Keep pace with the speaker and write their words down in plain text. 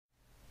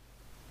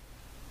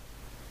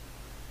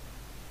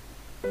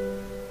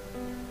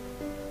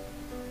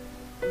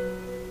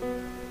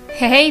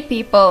Hey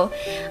people,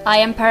 I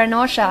am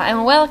ParaNausea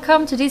and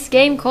welcome to this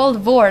game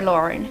called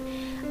VorlorN.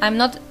 I'm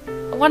not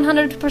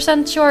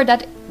 100% sure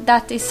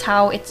that is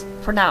how it's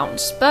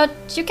pronounced, but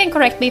you can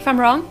correct me if I'm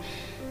wrong.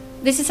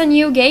 This is a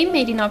new game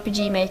made in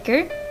RPG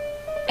Maker,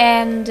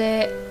 and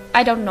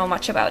I don't know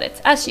much about it,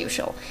 as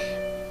usual.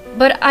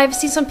 But I've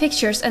seen some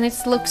pictures and it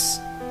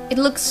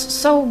looks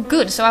so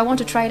good, so I want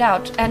to try it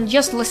out and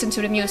just listen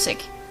to the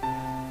music.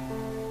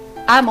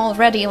 I'm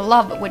already in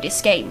love with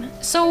this game,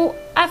 so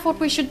I thought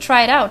we should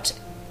try it out,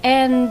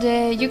 and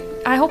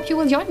I hope you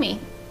will join me.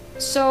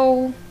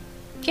 So,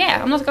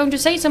 yeah, I'm not going to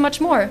say so much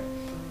more.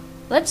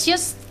 Let's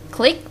just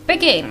click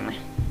begin.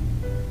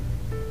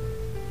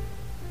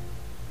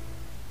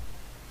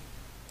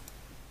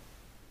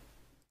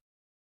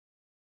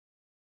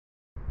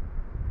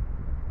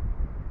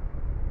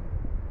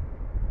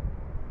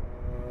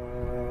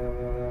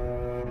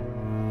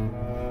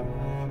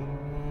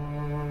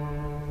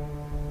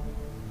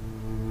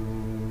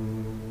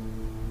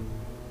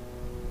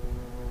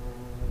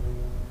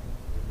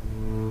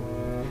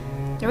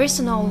 There is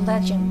an old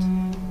legend.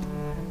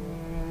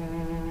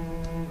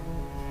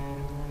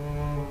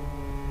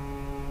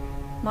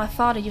 My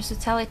father used to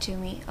tell it to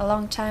me a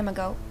long time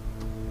ago.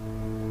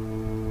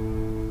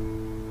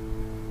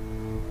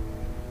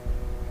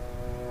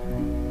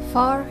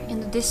 Far in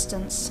the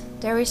distance,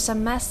 there is a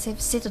massive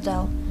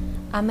citadel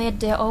amid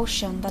the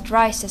ocean that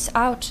rises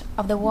out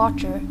of the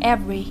water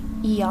every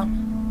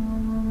eon.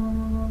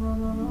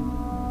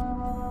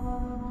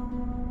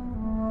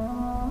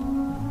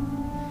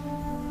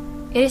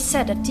 It is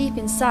said that deep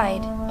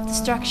inside of the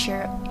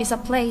structure is a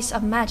place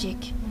of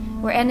magic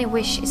where any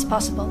wish is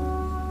possible.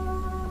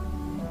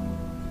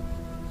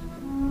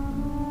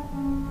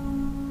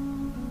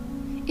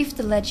 If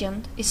the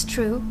legend is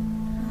true,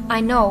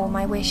 I know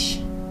my wish.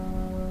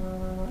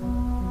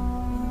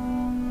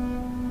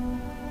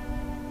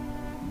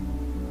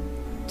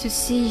 To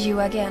see you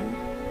again,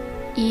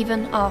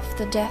 even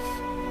after death.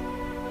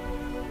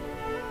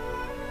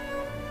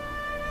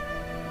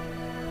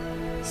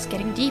 It's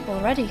getting deep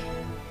already.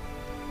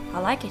 I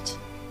like it.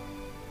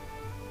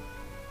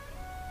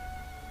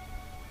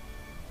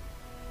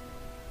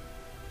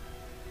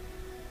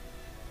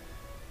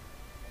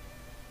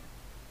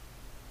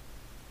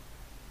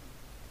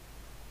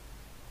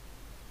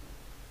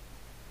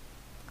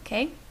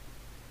 Okay.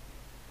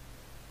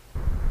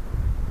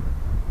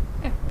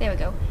 Oh, there we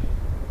go.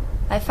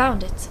 I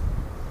found it.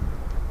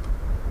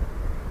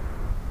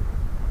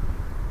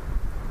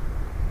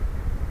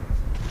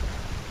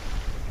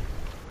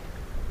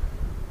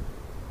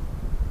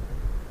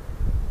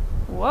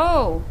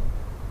 Whoa!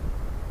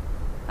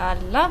 I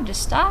love the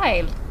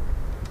style.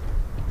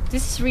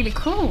 This is really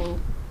cool.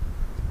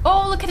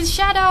 Oh, look at his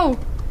shadow!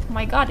 Oh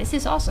my god, this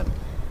is awesome.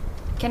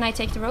 Can I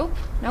take the rope?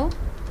 No?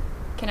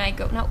 Can I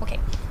go? No? Okay.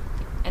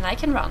 And I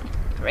can run.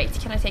 Great.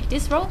 Can I take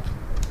this rope?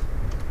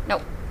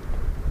 No.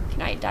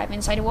 Can I dive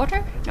inside the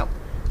water? No.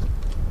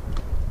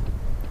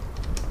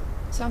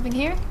 Something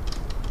here?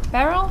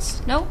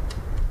 Barrels? No?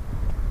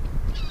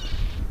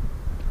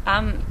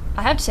 I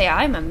have to say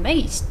I'm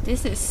amazed.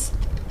 This is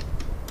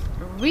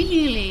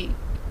really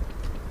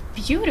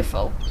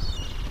beautiful.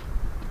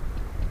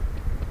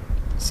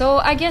 So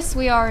I guess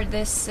we are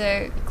this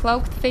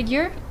cloaked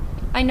figure.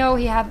 I know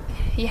he have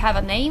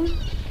a name.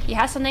 He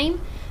has a name,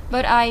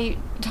 but I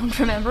don't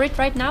remember it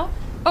right now.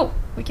 Oh,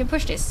 we can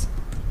push this.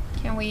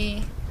 Can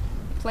we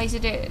place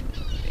it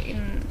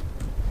in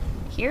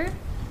here?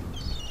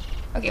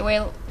 Okay,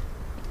 well,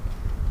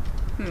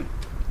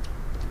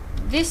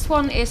 this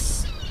one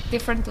is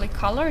differently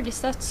colored.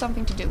 Is that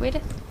something to do with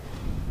it?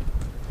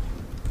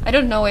 I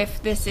don't know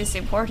if this is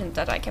important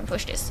that I can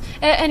push this.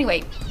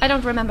 Anyway, I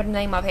don't remember the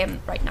name of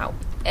him right now.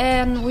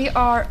 And we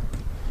are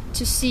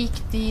to seek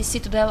the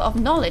Citadel of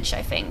Knowledge,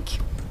 I think.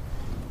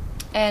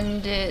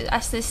 And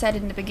as they said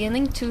in the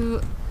beginning,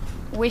 to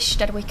wish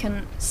that we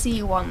can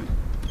see one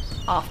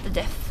after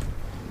death.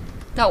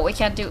 No, we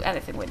can't do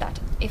anything with that.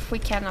 If we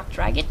cannot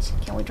drag it,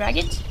 can we drag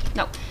it?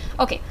 No.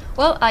 Okay,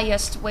 well, I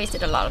just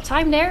wasted a lot of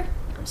time there.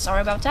 I'm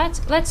sorry about that.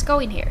 Let's go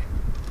in here.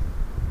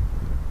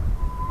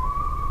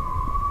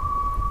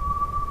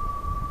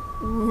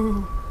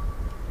 Ooh.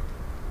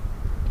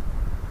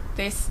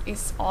 This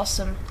is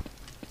awesome.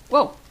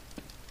 Whoa!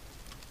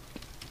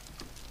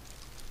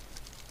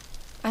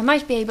 I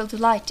might be able to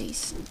light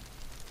these.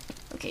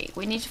 Okay,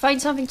 we need to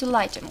find something to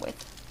light them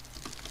with.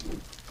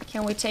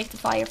 Can we take the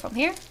fire from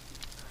here?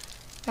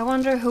 I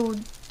wonder how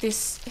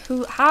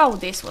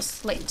this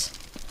was lit.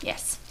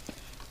 Yes.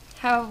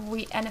 Have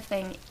we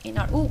anything in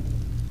our... Ooh!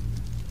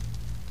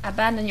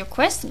 Abandon your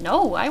quest?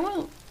 No, I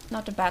will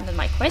not abandon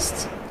my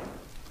quest.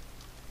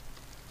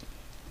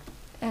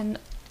 And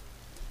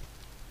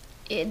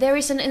there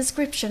is an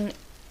inscription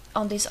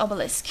on this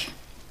obelisk.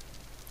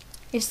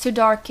 It's too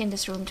dark in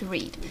this room to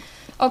read.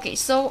 Okay,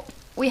 so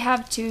we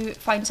have to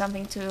find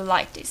something to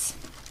light this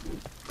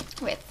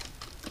with.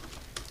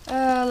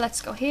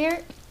 Let's go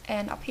here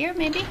and up here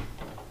maybe.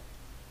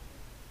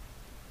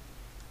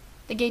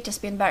 The gate has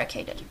been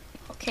barricaded.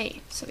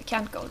 Okay, so we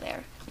can't go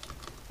there.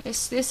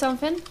 Is this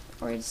something?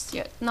 Or is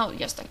it no,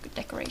 just a good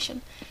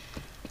decoration.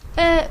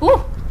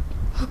 Ooh!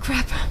 Oh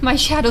crap, my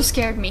shadow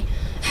scared me.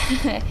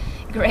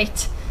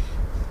 Great.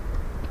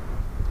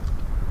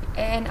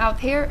 And out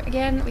here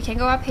again, we can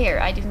go up here.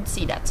 I didn't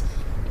see that.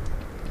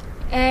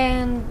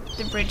 And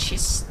the bridge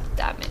is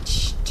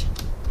damaged.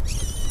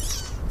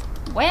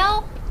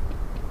 Well,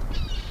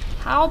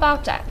 how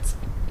about that?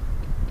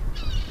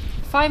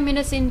 5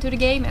 minutes into the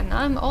game and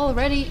I'm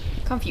already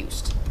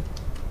confused.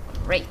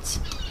 Great.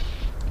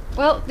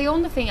 Well, the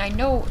only thing I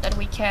know that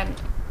we can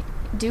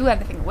do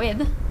anything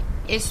with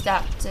is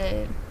that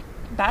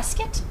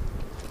basket.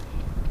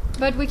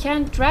 But we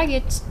can't drag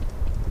it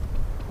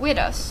with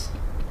us.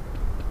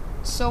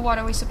 So what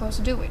are we supposed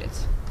to do with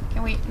it?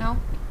 Can we? No?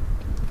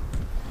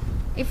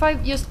 If I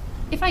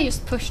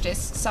just push this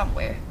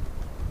somewhere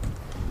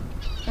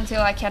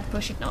until I can't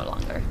push it no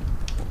longer.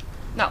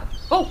 No.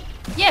 Oh!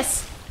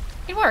 Yes!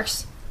 It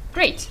works!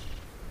 Great!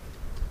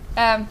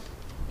 And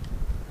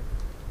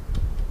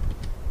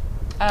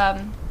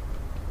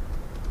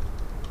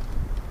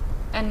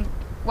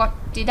what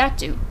did that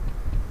do?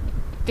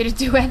 Did it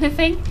do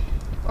anything?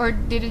 Or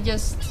did it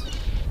just...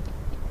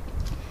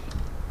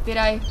 Did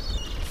I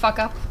fuck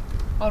up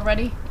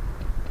already?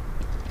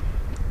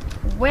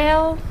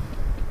 Well...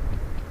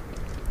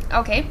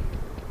 Okay.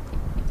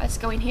 Let's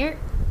go in here.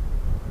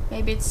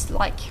 Maybe it's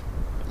like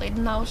lid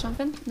now or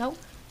something. No.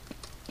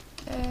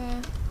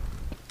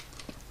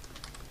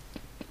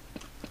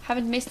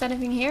 Haven't missed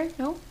anything here?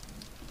 No.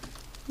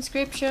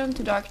 Inscription,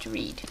 too dark to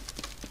read.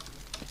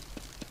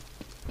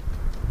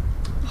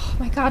 Oh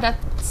my god, that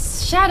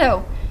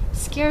shadow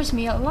scares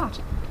me a lot.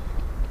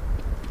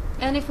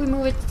 And if we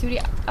move it to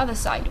the other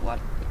side, what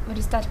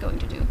is that going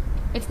to do?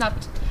 It's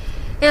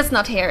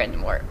not here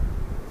anymore.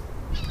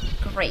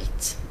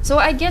 Great. So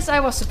I guess I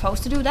was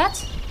supposed to do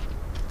that.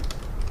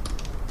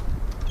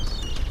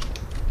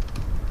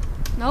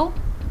 No?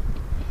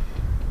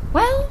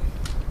 Well,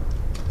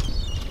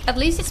 at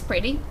least it's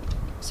pretty.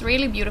 It's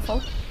really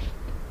beautiful.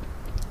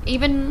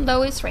 Even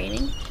though it's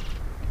raining.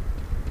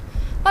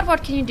 But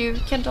what can you do?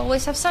 Can't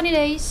always have sunny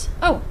days.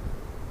 Oh,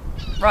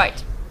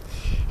 right.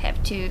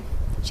 Have to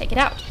check it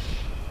out.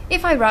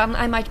 If I run,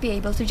 I might be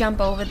able to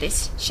jump over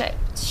this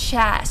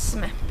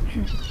chasm.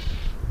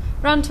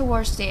 Run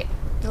towards the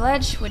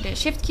ledge with the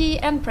shift key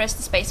and press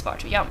the spacebar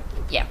to jump.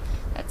 Yeah,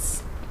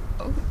 that's...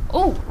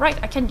 Oh,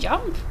 right, I can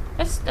jump.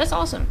 That's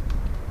awesome.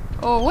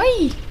 Oh,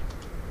 wait!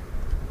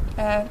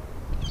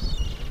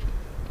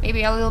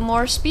 Maybe a little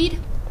more speed.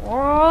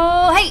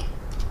 Oh, hey!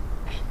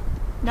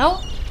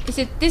 No? Is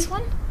it this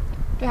one?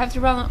 Do I have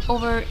to run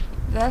over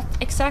that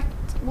exact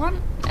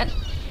one? And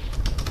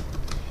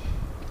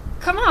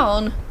come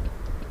on!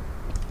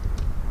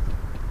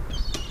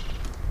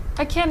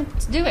 I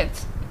can't do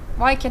it.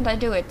 Why can't I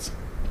do it?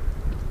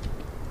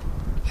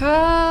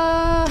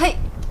 Hey!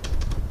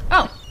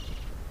 Oh!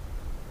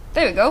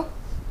 There we go.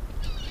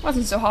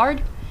 Wasn't so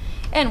hard.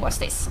 And what's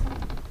this?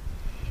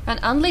 An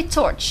unlit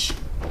torch.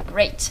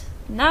 Great.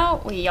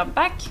 Now we jump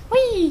back.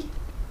 Whee!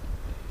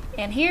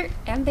 And here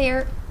and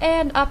there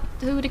and up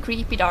to the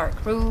creepy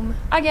dark room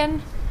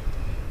again.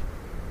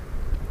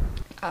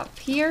 Up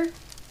here.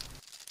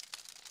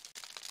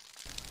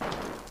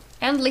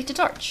 And lit the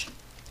torch.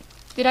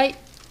 Did I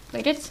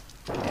lit it?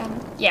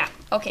 Yeah,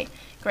 okay,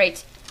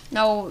 great.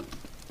 No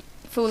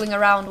fooling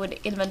around with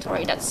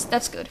inventory.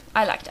 That's good.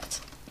 I like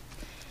that.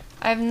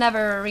 I've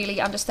never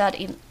really understand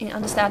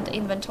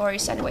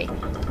inventories anyway.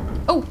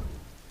 Oh!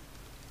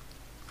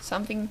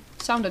 Something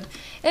sounded.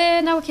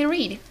 Now we can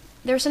read.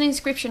 There's an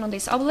inscription on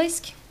this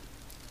obelisk.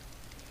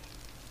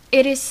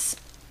 It is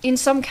in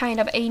some kind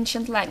of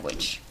ancient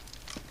language.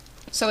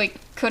 So we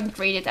couldn't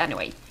read it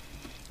anyway.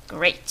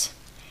 Great.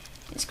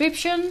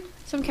 Inscription,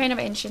 some kind of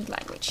ancient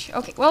language.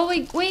 Okay, well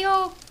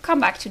we'll come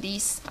back to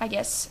these, I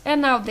guess.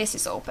 And now this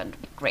is opened.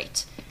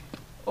 Great.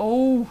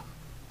 Oh,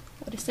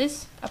 what is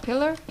this? A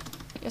pillar?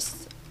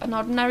 Just an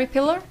ordinary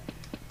pillar?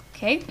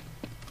 Okay.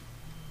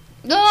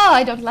 Oh,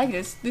 I don't like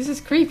this. This is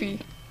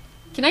creepy.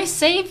 Can I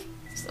save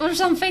or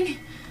something?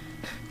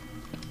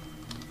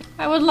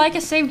 I would like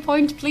a save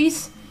point,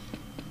 please.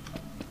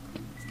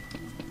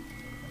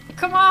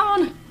 Come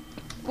on!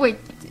 Wait,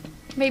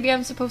 maybe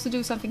I'm supposed to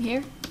do something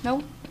here?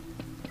 No?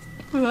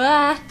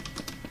 Ah.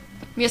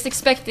 I'm just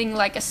expecting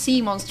like a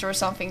sea monster or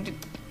something to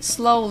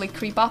slowly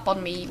creep up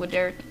on me with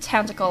their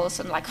tentacles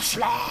and like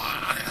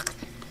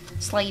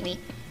slay me.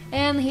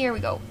 And here we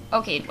go.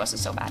 Okay, it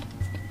wasn't so bad.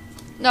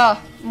 No,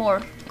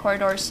 more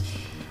corridors.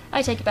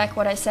 I take back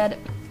what I said.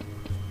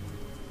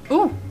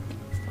 Ooh,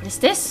 what is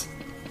this?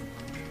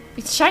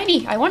 It's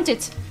shiny, I want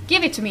it.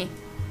 Give it to me.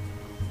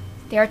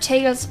 There are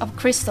tails of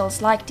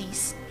crystals like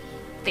this,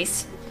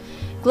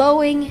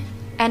 glowing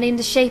and in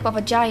the shape of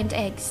a giant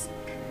eggs.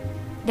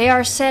 They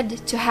are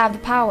said to have the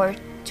power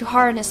to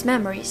harness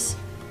memories.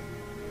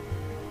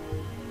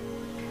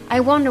 I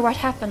wonder what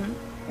happens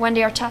when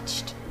they are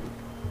touched.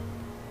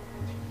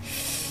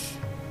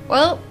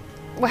 Well,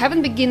 we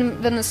haven't been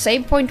given a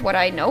save point what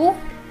I know,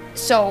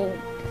 so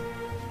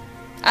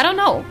I don't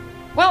know.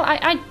 Well,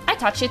 I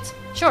touch it.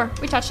 Sure,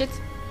 we touch it.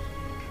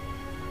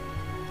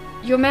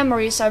 Your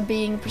memories are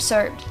being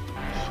preserved.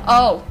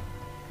 Oh.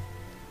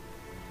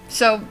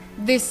 So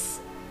this...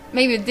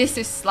 Maybe this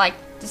is like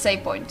the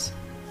save point.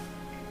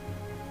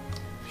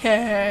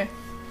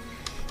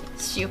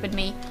 Stupid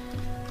me.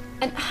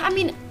 And I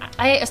mean,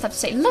 I just have to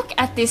say, look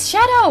at this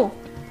shadow!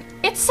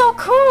 It's so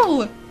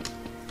cool!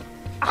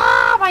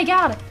 Ah, my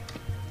god!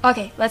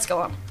 Okay, let's go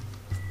on.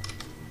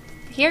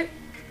 Here.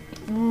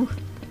 Ooh.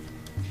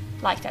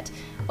 Like that.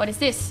 What is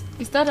this?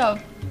 Is that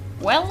a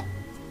well?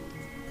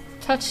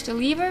 Touch the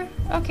lever?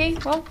 Okay,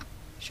 well,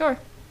 sure.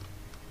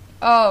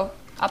 Oh,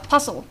 a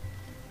puzzle.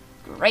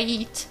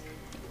 Great.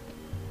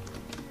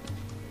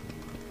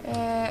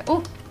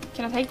 Oh,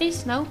 can I take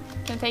these? No.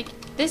 Can I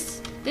take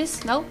this?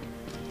 This? No.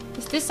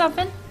 Is this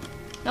something?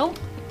 No.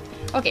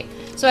 Okay,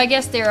 so I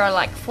guess there are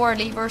like 4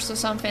 levers or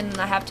something and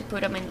I have to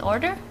put them in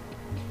order.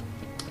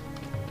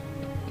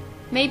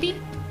 Maybe?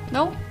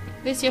 No?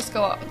 This just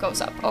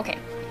goes up. Okay.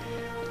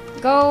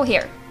 Go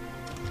here.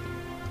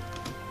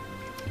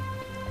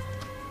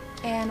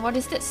 And what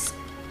is this?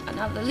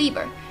 Another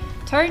lever.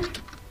 Turn.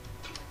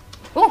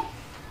 Oh!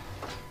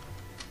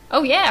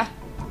 Oh yeah!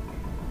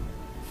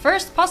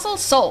 First puzzle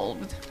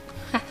solved.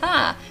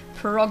 Haha!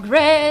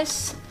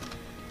 Progress!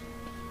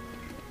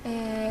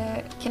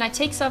 Can I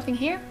take something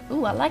here?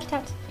 Ooh, I like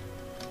that.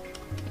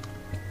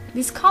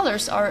 These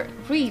colors are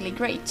really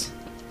great.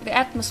 The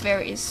atmosphere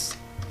is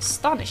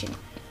astonishing.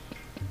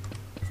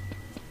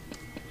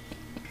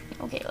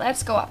 Okay,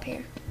 let's go up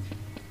here.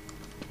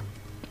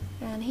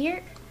 And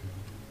here.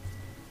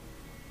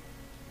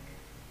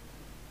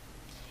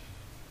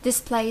 This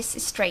place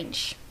is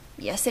strange.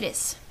 Yes, it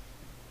is.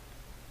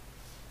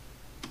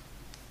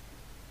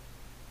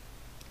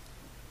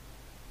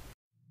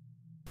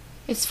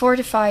 It's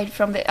fortified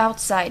from the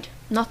outside,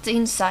 not the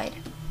inside.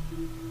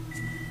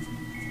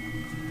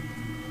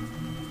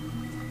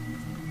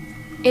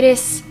 It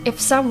is if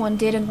someone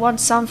didn't want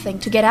something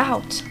to get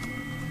out.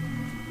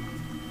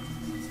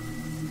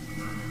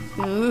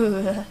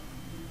 Ooh.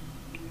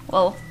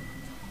 Well,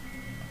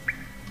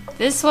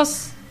 this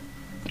was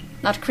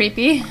not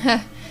creepy.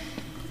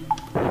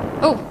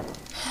 Oh,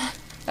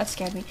 that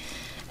scared me.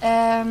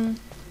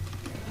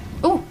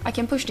 Oh, I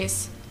can push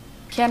this.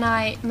 Can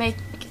I make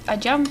a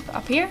jump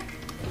up here?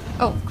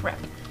 Oh, crap.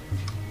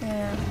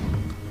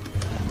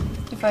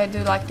 If I do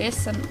like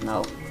this, and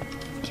no,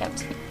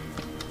 can't.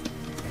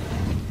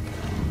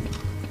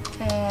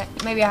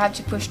 Maybe I have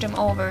to push them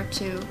over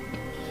to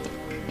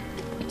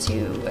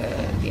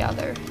the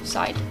other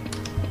side.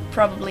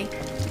 Probably.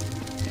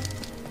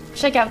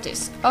 Check out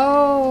this.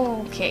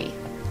 Okay.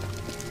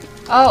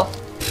 Oh,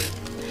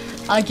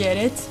 I get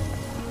it.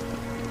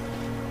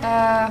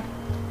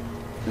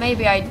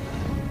 Maybe I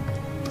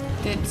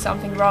did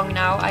something wrong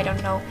now. I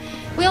don't know.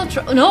 We'll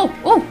try. No.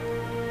 Oh.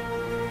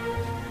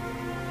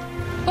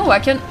 Oh, I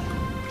can.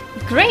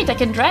 Great, I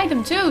can drag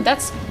them too.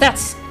 That's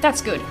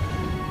good.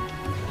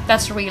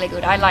 That's really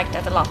good. I like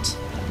that a lot.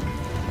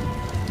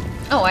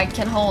 Oh, I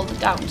can hold it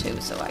down too,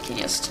 so I can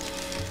just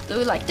do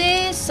it like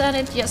this, and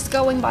it's just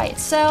going by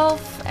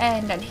itself.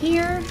 And then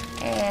here,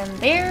 and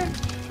there,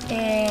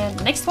 and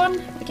the next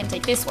one, we can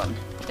take this one,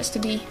 just to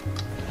be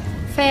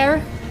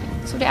fair.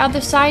 So the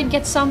other side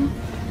gets some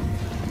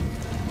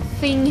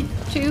thing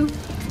too.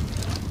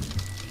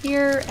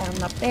 Here,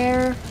 and up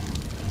there,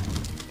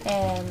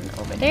 and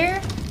over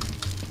there.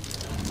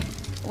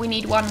 We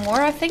need one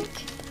more, I think.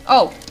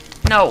 Oh,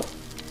 no.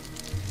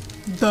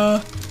 Duh.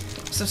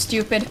 So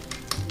stupid.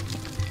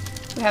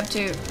 We have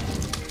to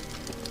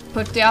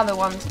put the other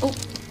ones. Oh.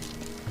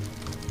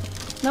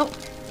 No.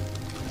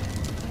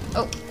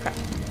 Oh, crap.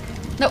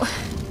 No.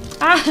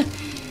 Ah.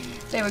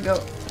 There we go.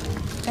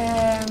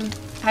 I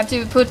have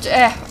to put...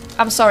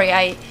 I'm sorry,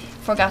 I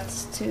forgot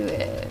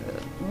to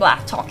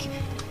talk.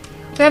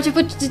 We have to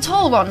put the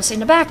tall ones in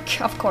the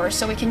back, of course,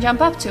 so we can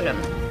jump up to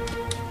them.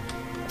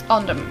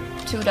 On them.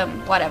 To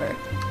them. Whatever.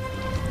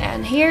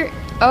 And here...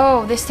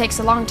 Oh, this takes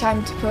a long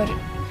time to put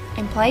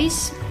in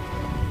place.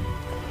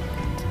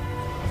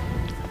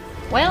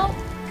 Well,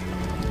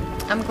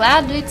 I'm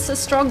glad it's a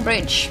strong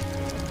bridge.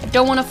 I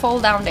don't want to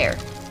fall down there.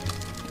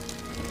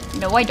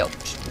 No, I don't.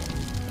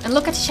 And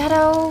look at the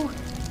shadow!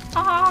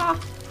 Ah!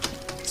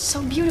 It's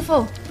so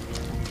beautiful!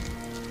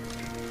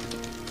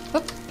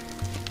 Whoop.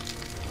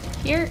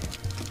 Here.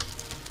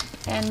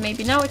 And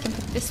maybe now we can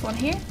put this one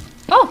here.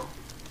 Oh!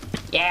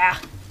 Yeah!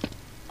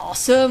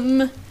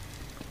 Awesome!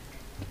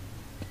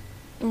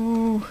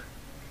 Ooh.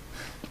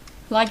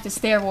 Like the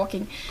stair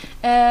walking.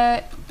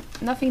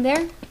 Nothing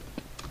there.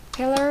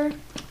 Pillar.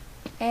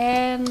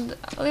 And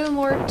a little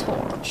more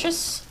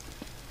torches.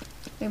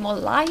 A little more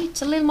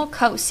light. A little more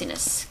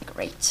coziness.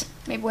 Great.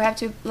 Maybe we have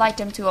to light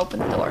them to open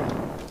the door.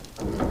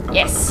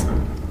 Yes.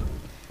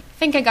 I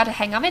think I got a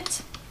hang of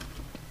it.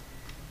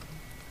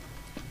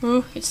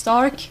 Ooh, it's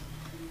dark.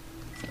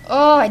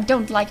 Oh, I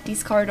don't like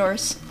these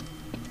corridors.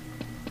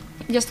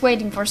 I'm just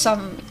waiting for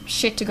some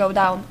shit to go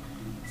down.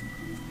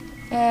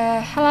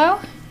 Hello?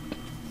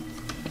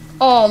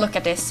 Oh, look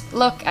at this.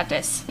 Look at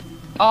this.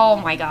 Oh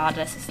my god,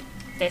 this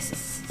is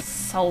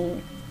so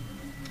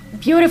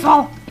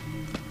beautiful.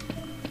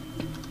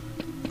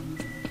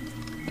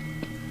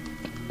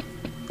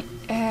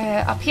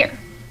 Up here.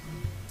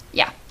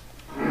 Yeah.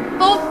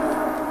 Oh!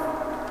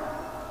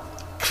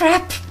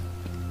 Crap!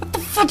 What the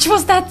fudge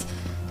was that?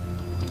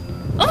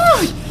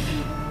 Oh!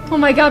 Oh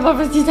my god, what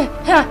was this?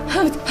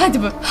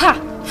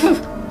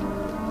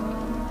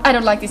 I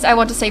don't like this. I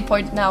want to save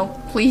point now,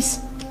 please.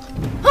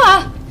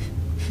 Ah!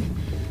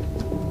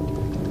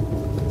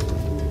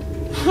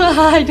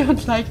 I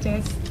don't like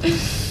this.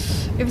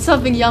 If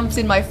something jumps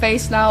in my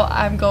face now,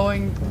 I'm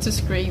going to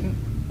scream.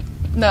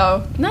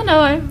 No,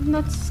 I'm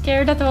not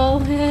scared at all.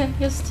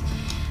 Just,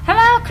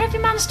 hello, creepy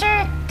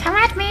monster, come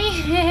at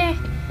me.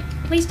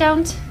 Please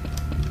don't.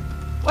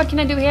 What can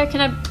I do here?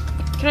 Can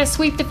I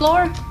sweep the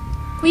floor?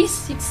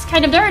 Please, it's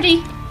kind of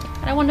dirty.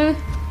 I don't want to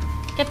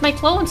get my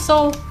clothes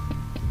all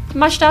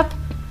mushed up.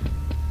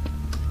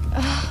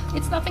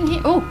 It's nothing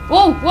here. Oh,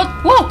 whoa,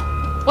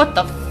 what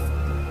the?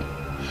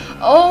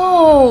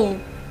 Oh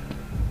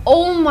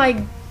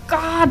my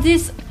god,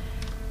 this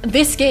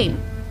game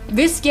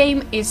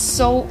is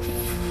so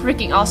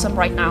freaking awesome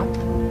right now.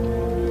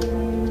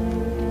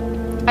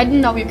 I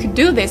didn't know you could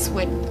do this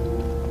with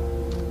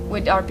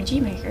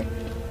RPG Maker.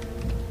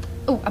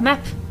 Oh, a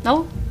map.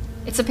 No?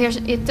 It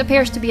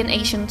appears to be an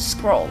ancient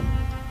scroll.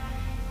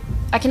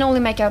 I can only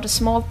make out a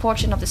small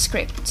portion of the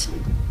script.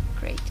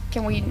 Great.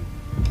 Can we...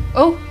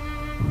 Oh!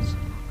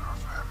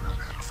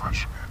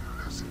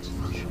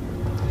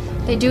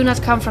 They do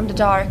not come from the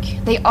dark.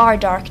 They are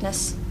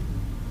darkness.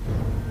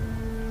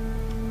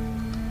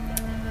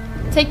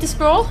 Take the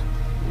scroll.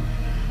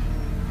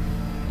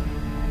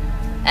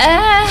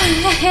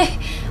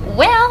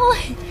 Well...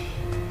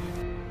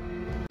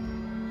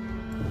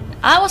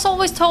 I was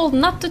always told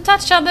not to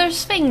touch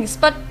others' things,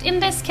 but in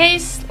this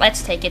case,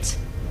 let's take it.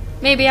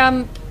 Maybe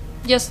I'm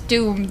just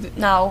doomed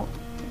now.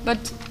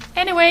 But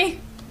anyway,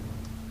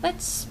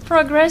 let's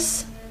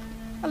progress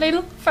a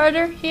little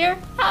further here.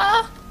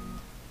 Ah!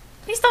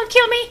 Please don't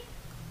kill me!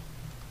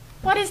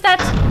 What is that?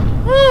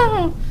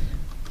 Oh.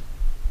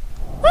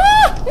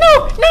 Ah!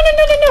 No!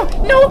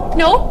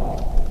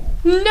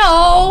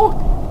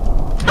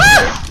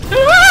 Ah!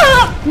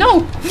 Ah!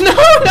 No!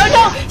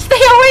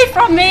 Stay away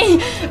from me!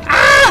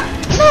 Ah!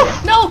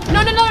 No!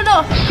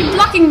 You're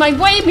blocking my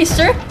way,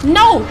 mister!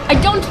 No! I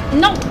don't...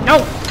 No!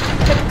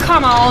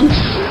 Come on!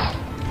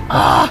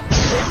 Ah!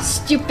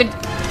 Stupid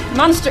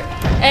monster!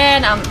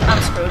 And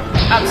I'm screwed.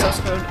 I'm so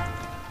screwed.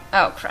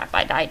 Oh crap,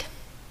 I died.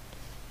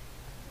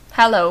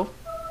 Hello.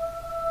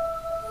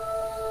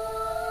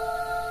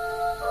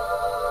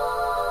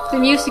 The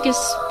music is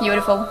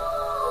beautiful.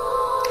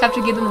 Have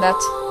to give them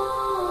that.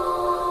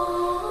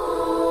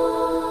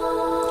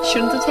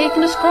 Shouldn't have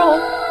taken a scroll.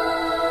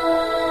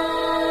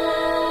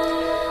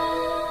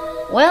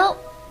 Well,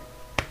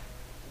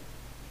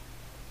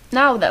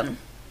 now then.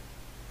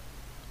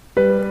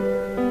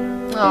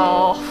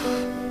 Oh,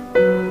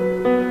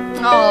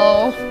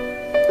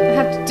 I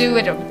have to do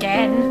it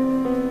again.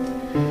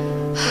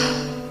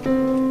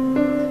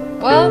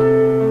 Well,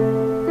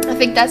 I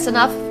think that's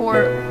enough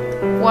for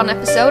one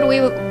episode.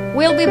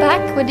 We'll be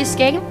back with this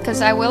game,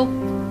 because I will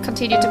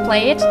continue to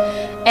play it,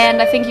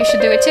 and I think you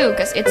should do it too,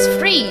 because it's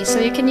free, so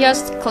you can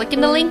just click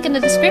in the link in the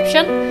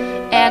description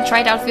and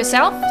try it out for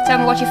yourself. Tell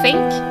me what you think,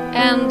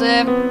 and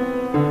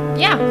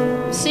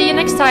yeah, see you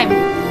next time.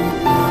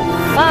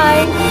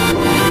 Bye!